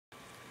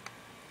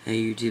Hey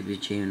YouTube,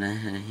 it's Jamie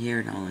here,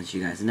 and I'll let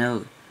you guys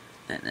know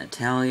that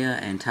Natalya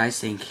and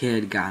Tyson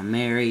Kidd got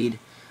married.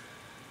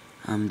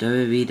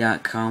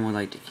 WWE.com would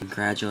like to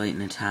congratulate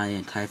Natalya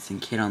and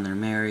Tyson Kidd on their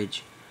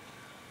marriage.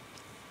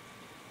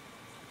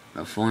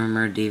 A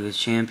former Divas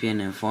champion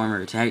and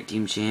former tag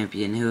team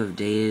champion who have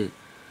dated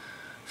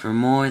for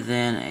more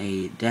than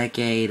a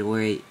decade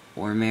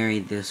were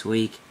married this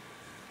week.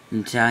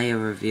 Natalya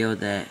revealed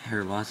that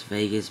her Las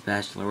Vegas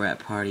bachelorette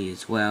party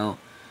as well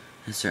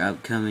as her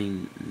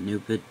upcoming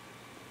nuptials,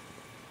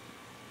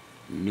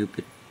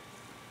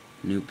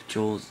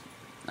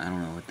 I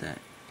don't know what that,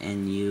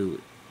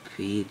 Nuptials,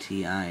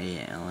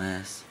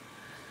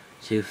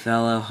 to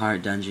fellow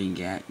Heart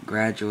Dungeon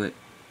graduate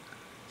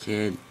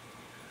Kidd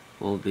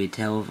will be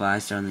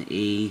televised on the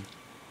E!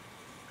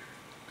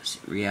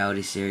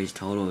 reality series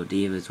Total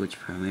Divas, which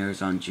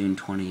premieres on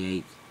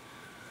July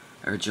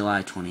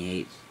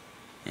 28th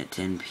at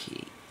 10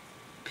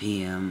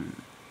 p.m.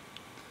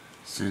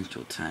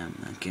 Central Time,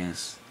 I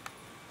guess.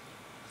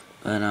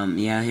 But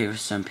yeah,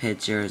 here's some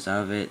pictures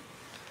of it.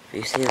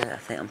 You see that?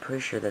 I'm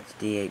pretty sure that's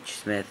D.H.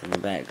 Smith in the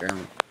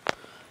background.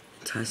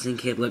 Tyson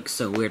Kidd looks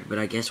so weird, but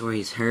I guess where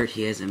he's hurt,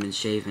 he hasn't been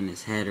shaving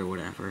his head or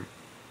whatever.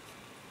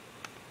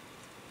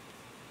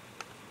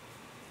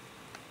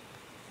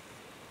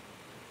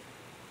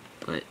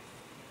 But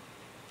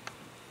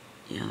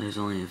yeah, there's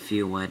only a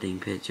few wedding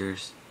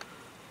pictures.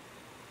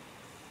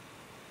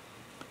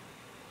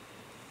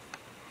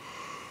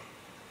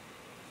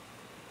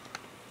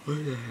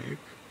 What the heck?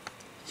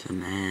 It's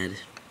an ad.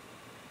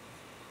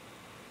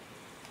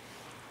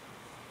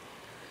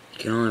 You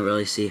can only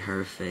really see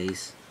her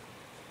face.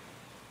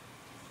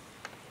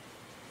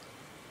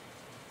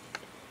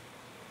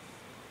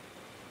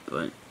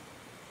 But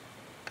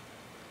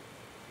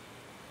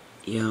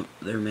yep,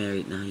 they're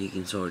married now. You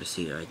can sort of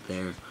see it right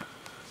there.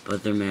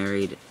 But they're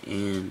married,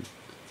 and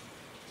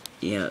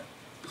yeah,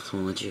 just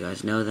want to let you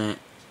guys know that.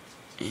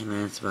 And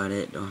that's about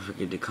it. Don't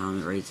forget to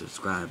comment, rate,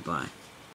 subscribe. Bye.